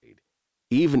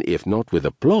even if not with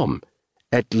aplomb,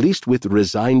 at least with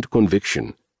resigned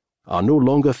conviction, are no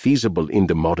longer feasible in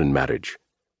the modern marriage.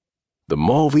 The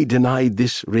more we deny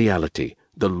this reality,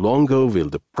 the longer will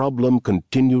the problem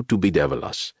continue to bedevil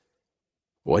us.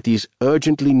 What is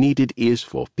urgently needed is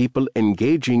for people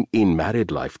engaging in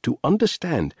married life to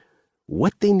understand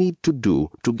what they need to do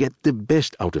to get the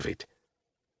best out of it.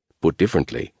 Put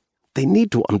differently, they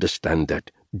need to understand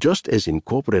that, just as in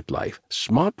corporate life,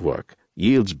 smart work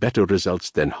yields better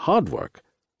results than hard work,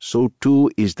 so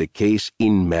too is the case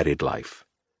in married life.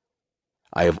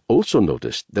 I have also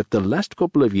noticed that the last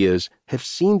couple of years have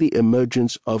seen the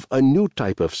emergence of a new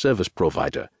type of service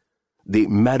provider, the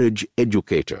marriage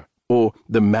educator or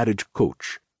the marriage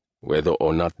coach. Whether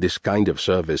or not this kind of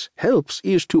service helps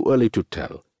is too early to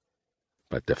tell.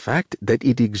 But the fact that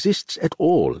it exists at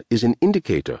all is an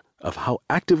indicator of how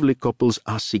actively couples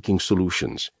are seeking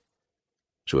solutions.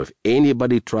 So if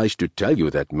anybody tries to tell you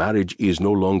that marriage is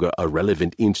no longer a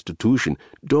relevant institution,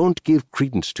 don't give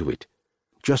credence to it.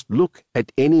 Just look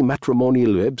at any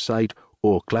matrimonial website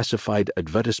or classified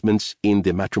advertisements in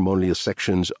the matrimonial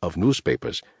sections of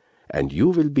newspapers, and you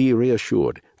will be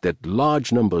reassured that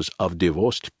large numbers of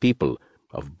divorced people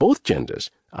of both genders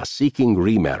are seeking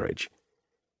remarriage.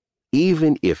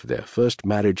 Even if their first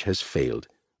marriage has failed,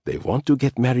 they want to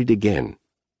get married again.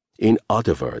 In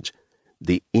other words,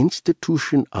 the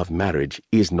institution of marriage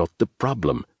is not the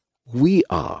problem. We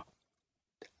are.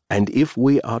 And if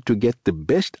we are to get the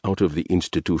best out of the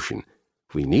institution,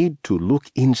 we need to look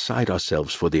inside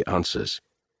ourselves for the answers.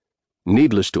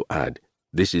 Needless to add,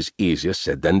 this is easier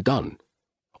said than done.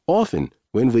 Often,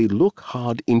 when we look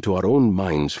hard into our own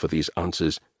minds for these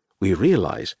answers, we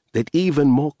realize that even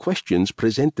more questions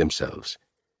present themselves.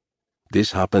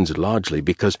 This happens largely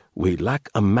because we lack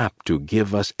a map to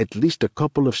give us at least a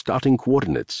couple of starting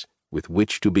coordinates with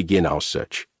which to begin our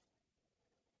search.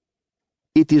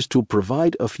 It is to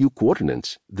provide a few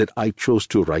coordinates that I chose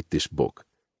to write this book.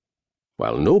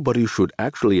 While nobody should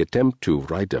actually attempt to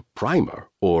write a primer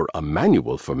or a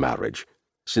manual for marriage,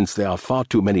 since there are far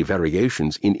too many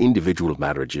variations in individual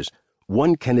marriages,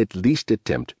 one can at least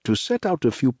attempt to set out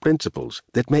a few principles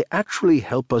that may actually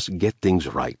help us get things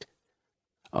right.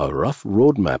 A rough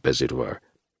roadmap, as it were.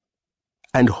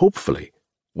 And hopefully,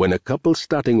 when a couple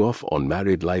starting off on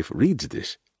married life reads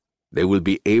this, they will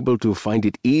be able to find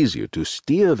it easier to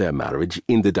steer their marriage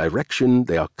in the direction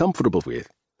they are comfortable with,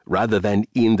 rather than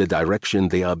in the direction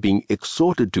they are being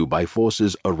exhorted to by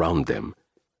forces around them.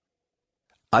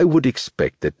 I would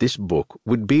expect that this book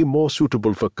would be more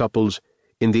suitable for couples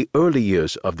in the early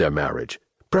years of their marriage,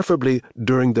 preferably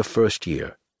during the first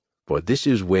year, for this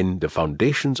is when the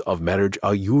foundations of marriage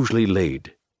are usually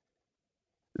laid.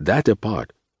 That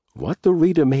apart, what the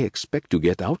reader may expect to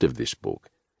get out of this book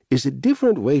is a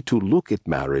different way to look at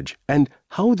marriage and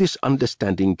how this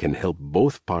understanding can help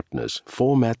both partners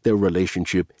format their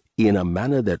relationship in a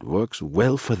manner that works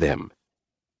well for them.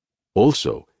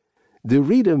 Also, the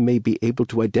reader may be able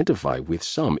to identify with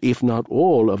some, if not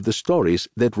all, of the stories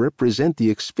that represent the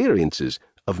experiences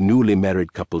of newly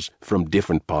married couples from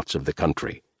different parts of the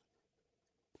country.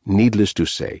 Needless to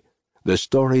say, the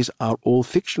stories are all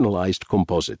fictionalized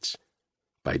composites.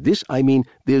 By this I mean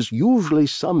there's usually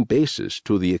some basis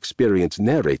to the experience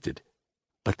narrated,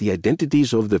 but the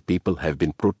identities of the people have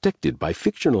been protected by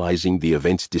fictionalizing the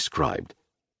events described.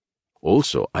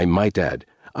 Also, I might add,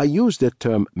 I use the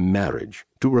term marriage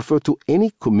to refer to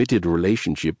any committed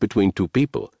relationship between two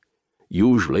people,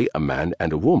 usually a man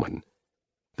and a woman.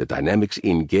 The dynamics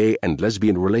in gay and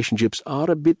lesbian relationships are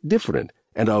a bit different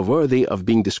and are worthy of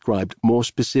being described more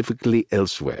specifically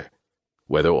elsewhere,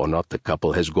 whether or not the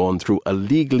couple has gone through a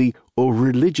legally or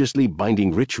religiously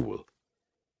binding ritual.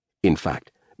 In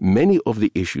fact, many of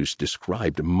the issues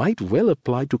described might well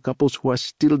apply to couples who are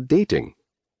still dating.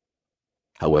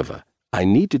 However, I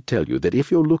need to tell you that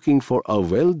if you're looking for a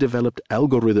well-developed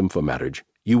algorithm for marriage,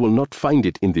 you will not find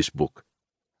it in this book.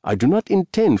 I do not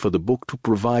intend for the book to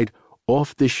provide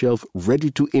off-the-shelf,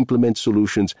 ready-to-implement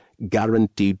solutions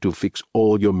guaranteed to fix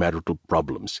all your marital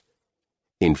problems.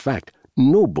 In fact,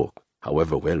 no book,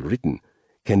 however well written,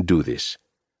 can do this.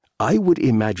 I would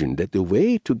imagine that the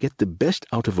way to get the best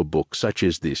out of a book such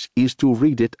as this is to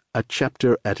read it a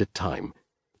chapter at a time.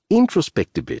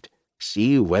 Introspect a bit,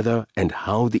 see whether and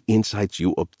how the insights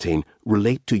you obtain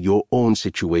relate to your own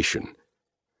situation.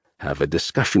 Have a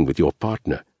discussion with your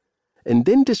partner, and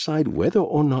then decide whether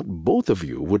or not both of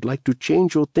you would like to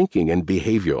change your thinking and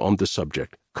behavior on the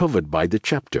subject covered by the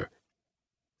chapter.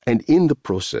 And in the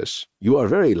process, you are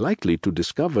very likely to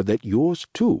discover that yours,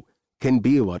 too, can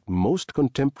be what most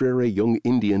contemporary young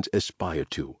Indians aspire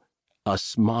to, a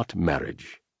smart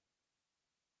marriage.